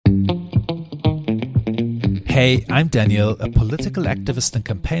Hey, I'm Daniel, a political activist and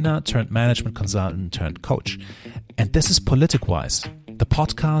campaigner turned management consultant turned coach. And this is PoliticWise, the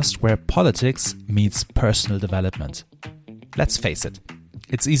podcast where politics meets personal development. Let's face it,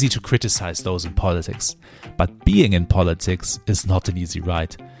 it's easy to criticize those in politics, but being in politics is not an easy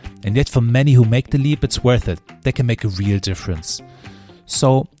ride. And yet for many who make the leap, it's worth it. They can make a real difference.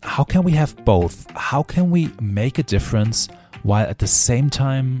 So how can we have both? How can we make a difference while at the same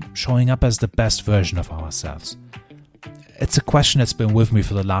time showing up as the best version of ourselves? It's a question that's been with me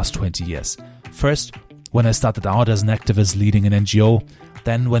for the last 20 years. First, when I started out as an activist leading an NGO,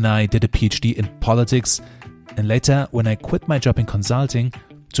 then when I did a PhD in politics, and later when I quit my job in consulting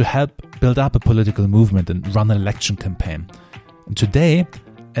to help build up a political movement and run an election campaign. And today,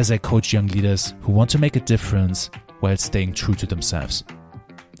 as I coach young leaders who want to make a difference while staying true to themselves.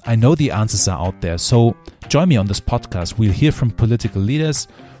 I know the answers are out there, so join me on this podcast. We'll hear from political leaders,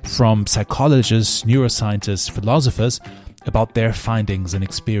 from psychologists, neuroscientists, philosophers about their findings and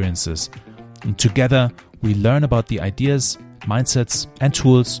experiences. And together, we learn about the ideas, mindsets, and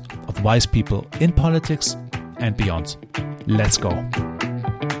tools of wise people in politics and beyond. Let's go.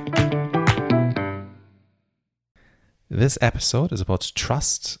 This episode is about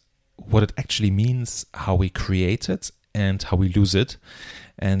trust, what it actually means, how we create it, and how we lose it.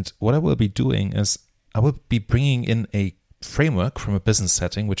 And what I will be doing is I will be bringing in a framework from a business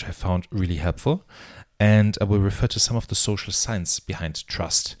setting, which I found really helpful. And I will refer to some of the social science behind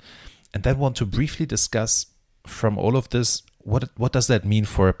trust. And then want to briefly discuss from all of this, what does that mean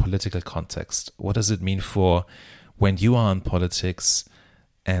for a political context? What does it mean for when you are in politics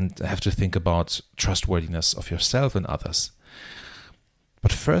and have to think about trustworthiness of yourself and others?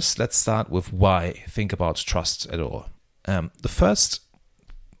 But first, let's start with why think about trust at all. The first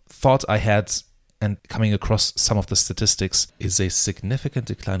thought I had, and coming across some of the statistics, is a significant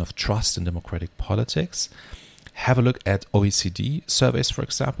decline of trust in democratic politics. Have a look at OECD surveys, for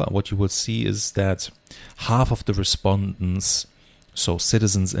example. What you will see is that half of the respondents, so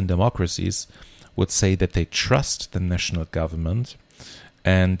citizens in democracies, would say that they trust the national government.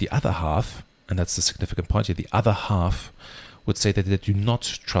 And the other half, and that's the significant point here, the other half would say that they do not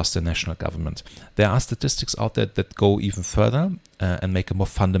trust the national government. There are statistics out there that go even further and make a more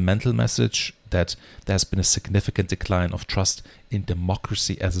fundamental message that there has been a significant decline of trust in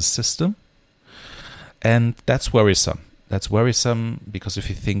democracy as a system. And that's worrisome. That's worrisome because if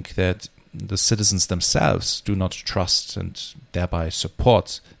you think that the citizens themselves do not trust and thereby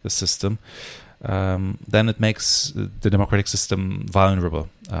support the system, then it makes the democratic system vulnerable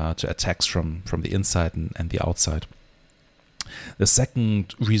to attacks from the inside and the outside. The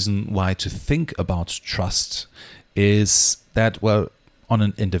second reason why to think about trust is that, well, on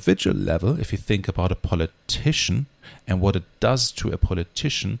an individual level, if you think about a politician and what it does to a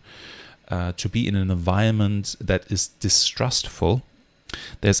politician to be in an environment that is distrustful,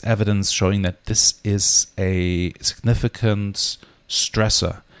 there's evidence showing that this is a significant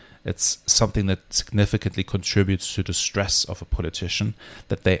stressor. It's something that significantly contributes to the stress of a politician,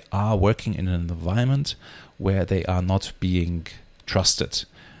 that they are working in an environment where they are not being trusted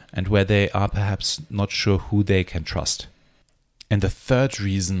and where they are perhaps not sure who they can trust. And the third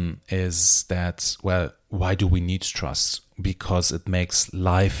reason is that, well, why do we need trust? Because it makes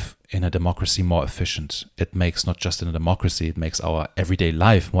life in a democracy more efficient. It makes not just in a democracy, it makes our everyday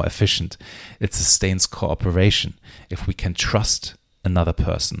life more efficient. It sustains cooperation. If we can trust another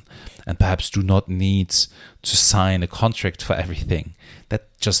person and perhaps do not need to sign a contract for everything,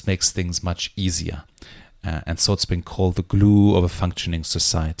 that just makes things much easier. And so it's been called the glue of a functioning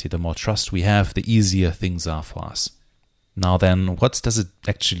society. The more trust we have, the easier things are for us. Now then, what does it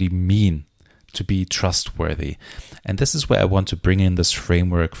actually mean to be trustworthy? And this is where I want to bring in this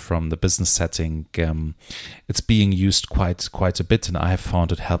framework from the business setting. It's being used quite a bit, and I have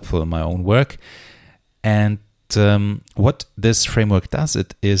found it helpful in my own work. And what this framework does,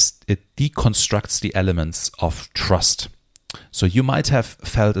 it deconstructs the elements of trust. So you might have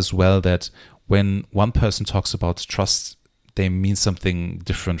felt as well that when one person talks about trust, they mean something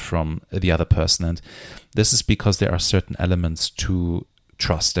different from the other person. And this is because there are certain elements to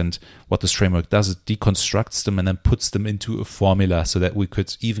trust. And what this framework does, it deconstructs them and then puts them into a formula so that we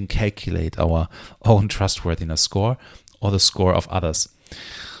could even calculate our own trustworthiness score or the score of others.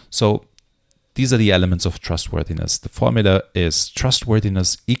 So these are the elements of trustworthiness. The formula is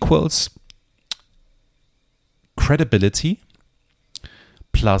trustworthiness equals credibility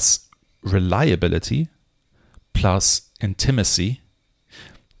plus reliability plus intimacy,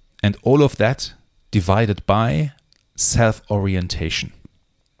 and all of that divided by self-orientation.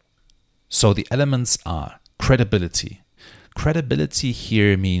 So the elements are credibility. Credibility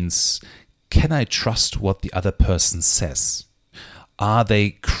here means can I trust what the other person says? Are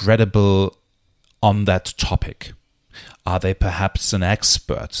they credible on that topic? Are they perhaps an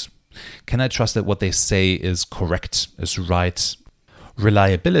expert? Can I trust that what they say is correct, is right?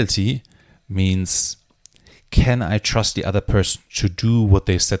 Reliability means, can I trust the other person to do what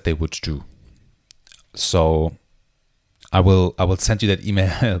they said they would do? So I will send you that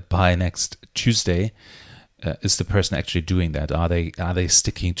email by next Tuesday. Is the person actually doing that? Are they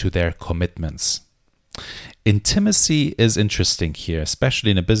sticking to their commitments? Intimacy is interesting here,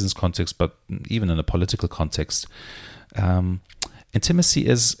 especially in a business context, but even in a political context. Intimacy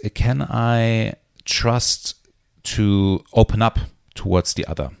is, can I trust to open up towards the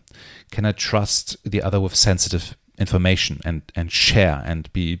other? Can I trust the other with sensitive information and share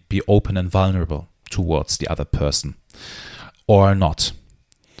and be open and vulnerable towards the other person or not?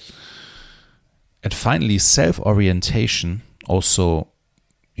 And finally, self-orientation, also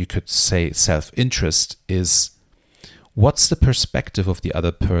you could say self-interest, is what's the perspective of the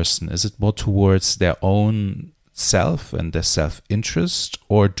other person? Is it more towards their own self and their self-interest,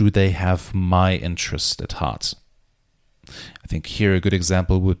 or do they have my interest at heart? I think here a good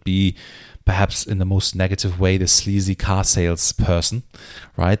example would be, perhaps in the most negative way, the sleazy car salesperson,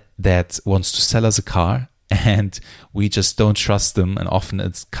 right, that wants to sell us a car and we just don't trust them. And often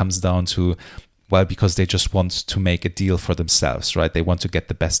it comes down to, well, because they just want to make a deal for themselves, right? They want to get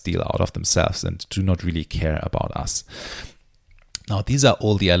the best deal out of themselves and do not really care about us. Now, these are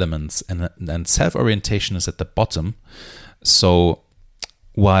all the elements, and self-orientation is at the bottom. So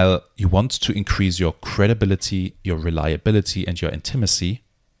while you want to increase your credibility, your reliability, and your intimacy,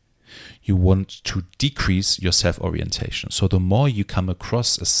 you want to decrease your self-orientation. So the more you come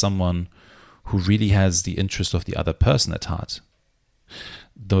across as someone who really has the interest of the other person at heart,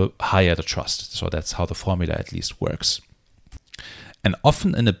 the higher the trust. So that's how the formula at least works. And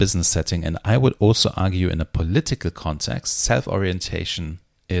often in a business setting, and I would also argue in a political context, self-orientation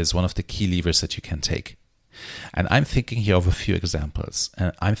is one of the key levers that you can take. And I'm thinking here of a few examples.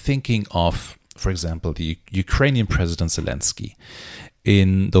 I'm thinking of, for example, the Ukrainian President Zelensky.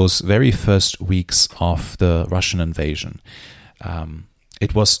 In those very first weeks of the Russian invasion,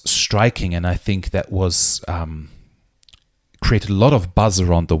 it was striking, and I think that was created a lot of buzz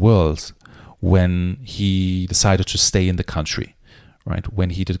around the world when he decided to stay in the country, right? When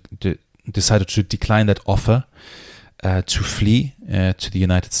he decided to decline that offer to flee to the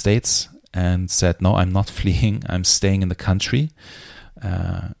United States and said, no, I'm not fleeing, I'm staying in the country,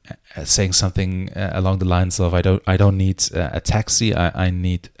 saying something along the lines of, I don't need a taxi, I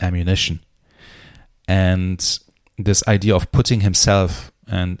need ammunition. And this idea of putting himself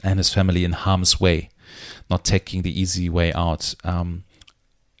and his family in harm's way, not taking the easy way out,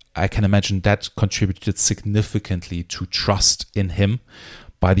 I can imagine that contributed significantly to trust in him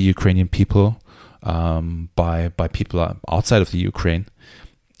by the Ukrainian people, by people outside of the Ukraine,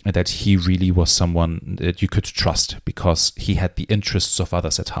 that he really was someone that you could trust because he had the interests of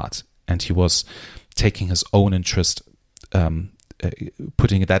others at heart, and he was taking his own interest,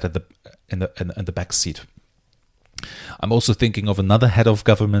 putting that in the back seat. I'm also thinking of another head of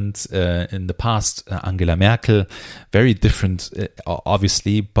government in the past, Angela Merkel, very different,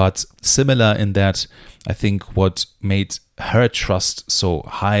 obviously, but similar in that I think what made her trust so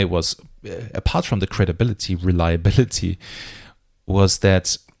high was, apart from the credibility, reliability, was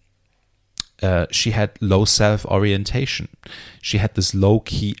that she had low self-orientation. She had this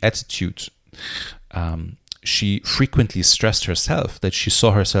low-key attitude. She frequently stressed herself that she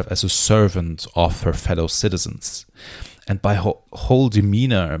saw herself as a servant of her fellow citizens. And by her whole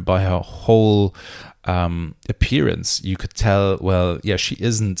demeanor, by her whole appearance, you could tell, well, yeah, she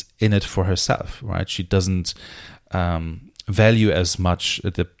isn't in it for herself, right? She doesn't value as much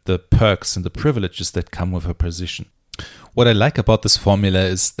the perks and the privileges that come with her position. What I like about this formula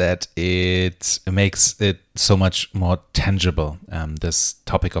is that it makes it so much more tangible, this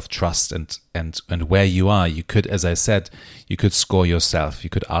topic of trust and where you are. You could, as I said, you could score yourself. You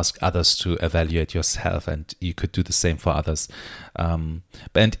could ask others to evaluate yourself, and you could do the same for others. And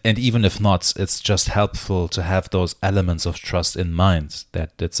even if not, it's just helpful to have those elements of trust in mind,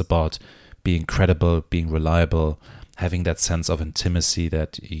 that it's about being credible, being reliable, having that sense of intimacy,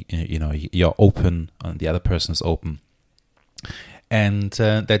 that you're open and the other person is open. And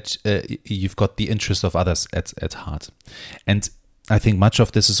that you've got the interest of others at heart. And I think much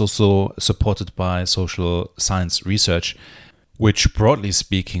of this is also supported by social science research, which broadly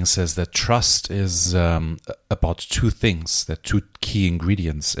speaking says that trust is about two things, that two key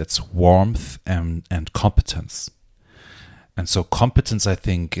ingredients. It's warmth and competence. And so competence, I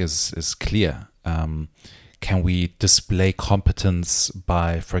think, is clear. Can we display competence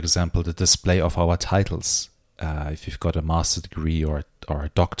by, for example, the display of our titles? If you've got a master's degree or a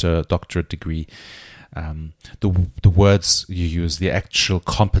doctorate degree, the words you use, the actual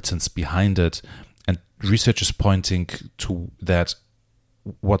competence behind it, and research is pointing to that.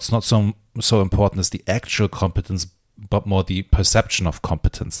 What's not so important is the actual competence, but more the perception of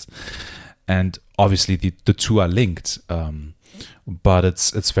competence. And obviously, the two are linked. But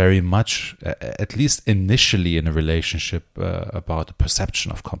it's very much, at least initially in a relationship, about the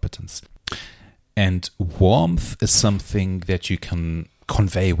perception of competence. And warmth is something that you can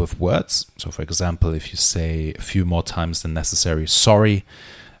convey with words. So, for example, if you say a few more times than necessary, sorry,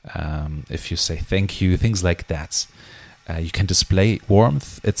 if you say thank you, things like that. You can display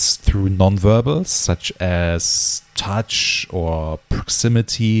warmth. It's through nonverbals, such as touch or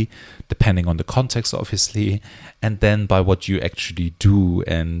proximity, depending on the context, obviously, and then by what you actually do.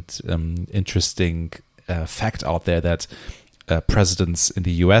 And interesting fact out there that presidents in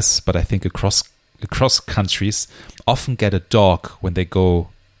the US, but I think across countries, often get a dog when they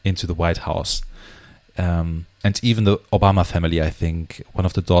go into the White House. And even the Obama family, I think, one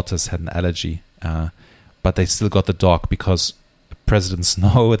of the daughters had an allergy, but they still got the dog because presidents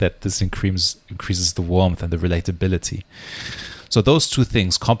know that this increases the warmth and the relatability. So those two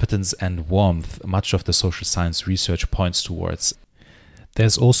things, competence and warmth, much of the social science research points towards.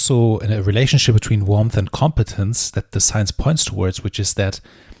 There's also a relationship between warmth and competence that the science points towards, which is that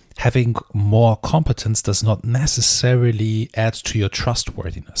having more competence does not necessarily add to your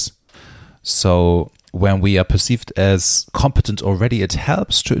trustworthiness. So when we are perceived as competent already, it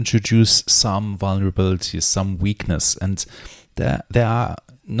helps to introduce some vulnerabilities, some weakness. And there are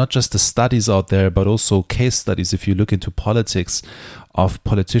not just the studies out there, but also case studies, if you look into politics, of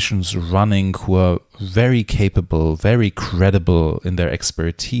politicians running who are very capable, very credible in their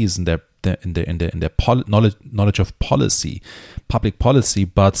expertise, in their knowledge of policy, public policy,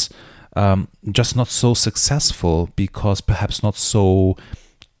 but just not so successful because perhaps not so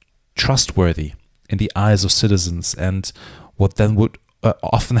trustworthy in the eyes of citizens. And what then would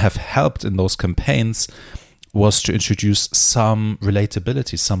often have helped in those campaigns was to introduce some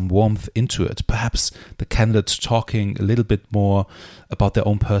relatability, some warmth into it. Perhaps the candidate talking a little bit more about their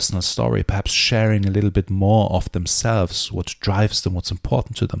own personal story, perhaps sharing a little bit more of themselves, what drives them, what's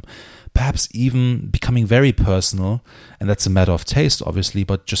important to them. Perhaps even becoming very personal, and that's a matter of taste, obviously,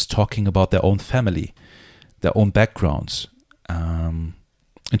 but just talking about their own family, their own backgrounds,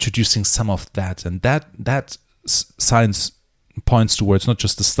 introducing some of that. And that science points towards not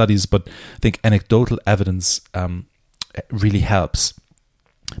just the studies, but I think anecdotal evidence really helps.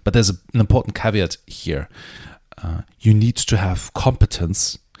 But there's an important caveat here. You need to have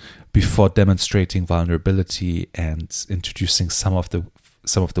competence before demonstrating vulnerability and introducing some of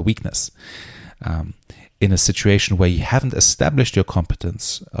the weakness. In a situation where you haven't established your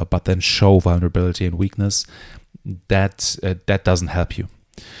competence, but then show vulnerability and weakness, that doesn't help you.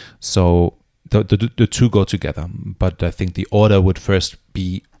 So the two go together, but I think the order would first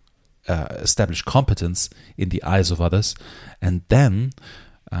be establish competence in the eyes of others, and then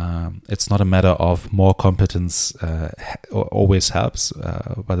it's not a matter of more competence always helps,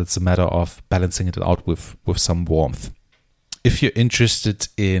 but it's a matter of balancing it out with some warmth. If you're interested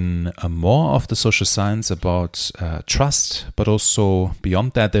in more of the social science about trust, but also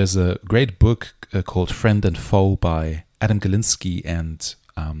beyond that, there's a great book called Friend and Foe by Adam Galinsky and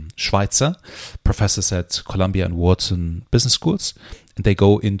Schweitzer, professors at Columbia and Wharton business schools, and they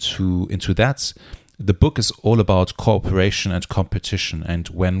go into that. The book is all about cooperation and competition, and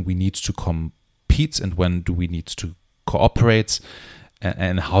when we need to compete and when do we need to cooperate,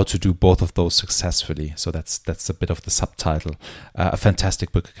 and how to do both of those successfully. So that's a bit of the subtitle. A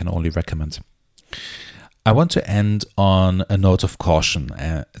fantastic book I can only recommend. I want to end on a note of caution.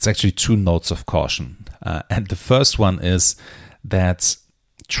 It's actually two notes of caution. And the first one is that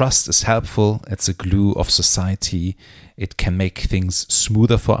trust is helpful. It's a glue of society. It can make things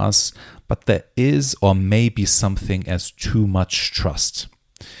smoother for us. But there is or may be something as too much trust.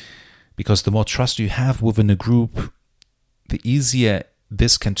 Because the more trust you have within a group, the easier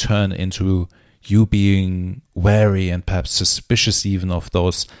this can turn into you being wary and perhaps suspicious even of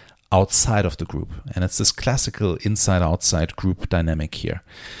those outside of the group. And it's this classical inside-outside group dynamic here.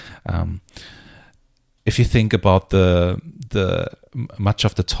 If you think about the much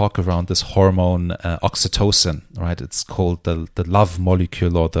of the talk around this hormone oxytocin, right? It's called the love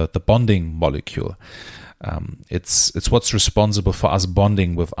molecule or the bonding molecule. It's what's responsible for us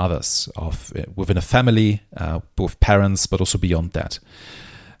bonding with others, within a family, with parents, but also beyond that.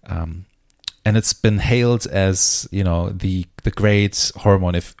 And it's been hailed as, the great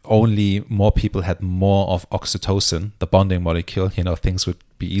hormone. If only more people had more of oxytocin, the bonding molecule, things would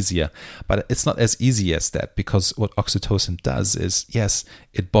be easier. But it's not as easy as that, because what oxytocin does is, yes,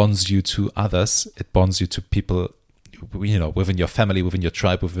 it bonds you to others. It bonds you to people, within your family, within your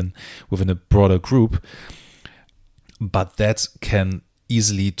tribe, within a broader group. But that can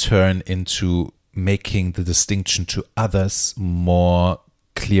easily turn into making the distinction to others more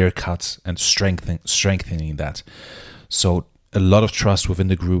clear-cut and strengthening that. So a lot of trust within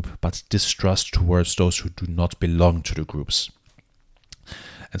the group, but distrust towards those who do not belong to the groups.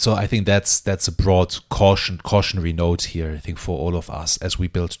 And so I think that's a broad cautionary note here, I think, for all of us as we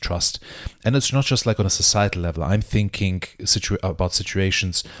build trust. And it's not just like on a societal level. I'm thinking about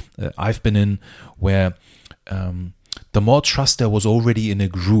situations I've been in where the more trust there was already in a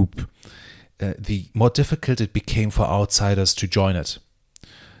group, the more difficult it became for outsiders to join it.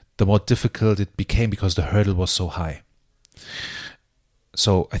 The more difficult it became because the hurdle was so high.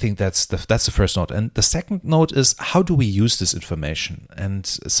 So I think that's the first note. And the second note is, how do we use this information? And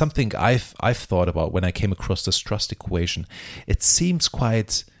something I've thought about when I came across this trust equation, it seems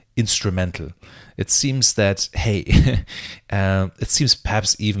quite instrumental. It seems that, hey, it seems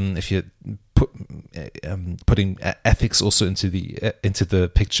perhaps even if you putting ethics also into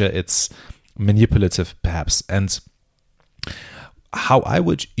the picture, it's manipulative perhaps. And how I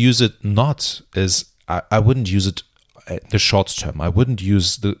would use it I wouldn't use it in the short term. I wouldn't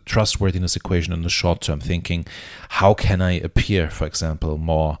use the trustworthiness equation in the short term, thinking, how can I appear, for example,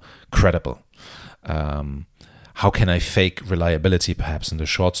 more credible? How can I fake reliability perhaps in the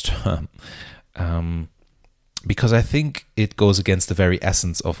short term? Because I think it goes against the very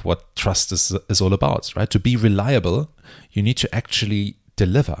essence of what trust is all about, right? To be reliable, you need to actually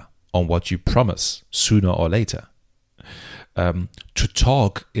deliver on what you promise sooner or later. To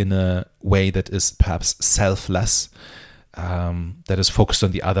talk in a way that is perhaps selfless, that is focused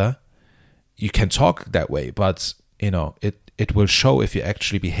on the other. You can talk that way, but it will show if you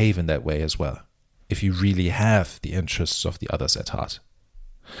actually behave in that way as well, if you really have the interests of the others at heart.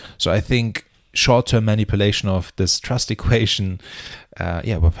 So I think short-term manipulation of this trust equation,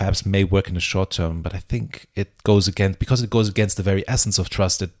 well, perhaps may work in the short term, but I think it goes against the very essence of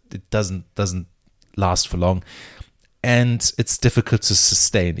trust. It doesn't last for long. And it's difficult to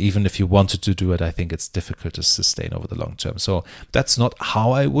sustain. Even if you wanted to do it, I think it's difficult to sustain over the long term. So that's not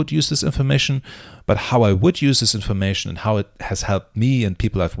how I would use this information, but how I would use this information and how it has helped me and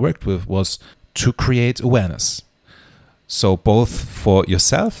people I've worked with was to create awareness. So both for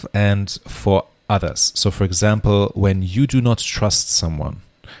yourself and for others. So for example, when you do not trust someone,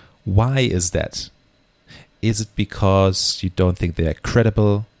 why is that? Is it because you don't think they are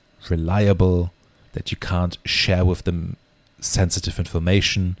credible, reliable, that you can't share with them sensitive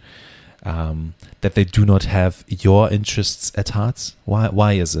information, that they do not have your interests at heart?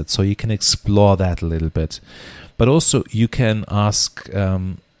 Why is it? So you can explore that a little bit. But also you can ask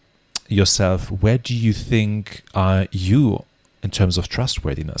yourself, where do you think are you in terms of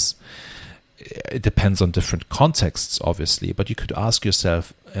trustworthiness? It depends on different contexts, obviously, but you could ask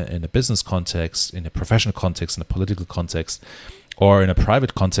yourself in a business context, in a professional context, in a political context, or in a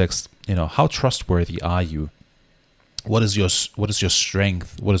private context, how trustworthy are you? What is your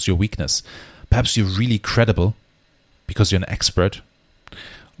strength? What is your weakness? Perhaps you're really credible because you're an expert,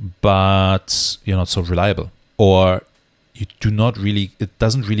 but you're not so reliable. Or you do not really, it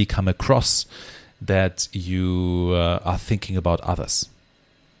doesn't really come across that you are thinking about others.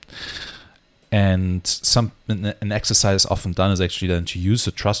 And an exercise often done is actually then to use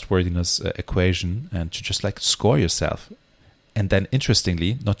the trustworthiness equation and to just score yourself. And then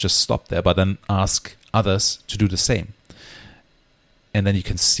interestingly, not just stop there, but then ask others to do the same. And then you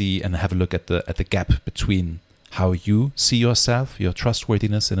can see and have a look at the gap between how you see yourself, your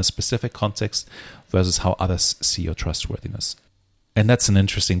trustworthiness in a specific context, versus how others see your trustworthiness. And that's an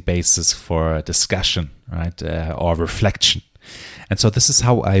interesting basis for discussion, right? Or reflection. And so this is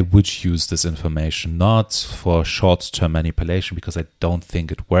how I would use this information, not for short-term manipulation, because I don't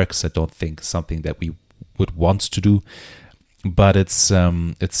think it works. I don't think something that we would want to do. But it's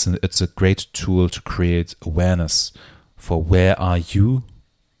a great tool to create awareness for where are you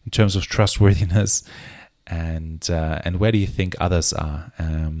in terms of trustworthiness, and where do you think others are?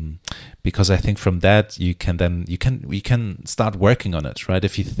 Because I think from that you can start working on it, right?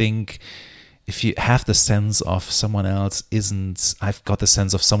 If you have the sense of someone else I've got the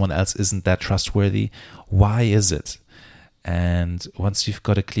sense of someone else isn't that trustworthy, why is it? And once you've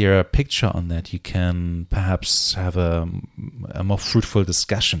got a clearer picture on that, you can perhaps have a more fruitful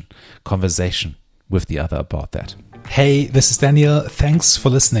conversation with the other about that. Hey, this is Daniel. Thanks for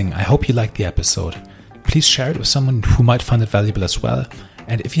listening. I hope you liked the episode. Please share it with someone who might find it valuable as well.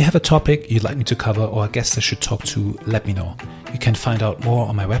 And if you have a topic you'd like me to cover or a guest I should talk to, let me know. You can find out more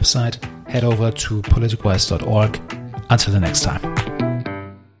on my website. Head over to politicwise.org. Until the next time.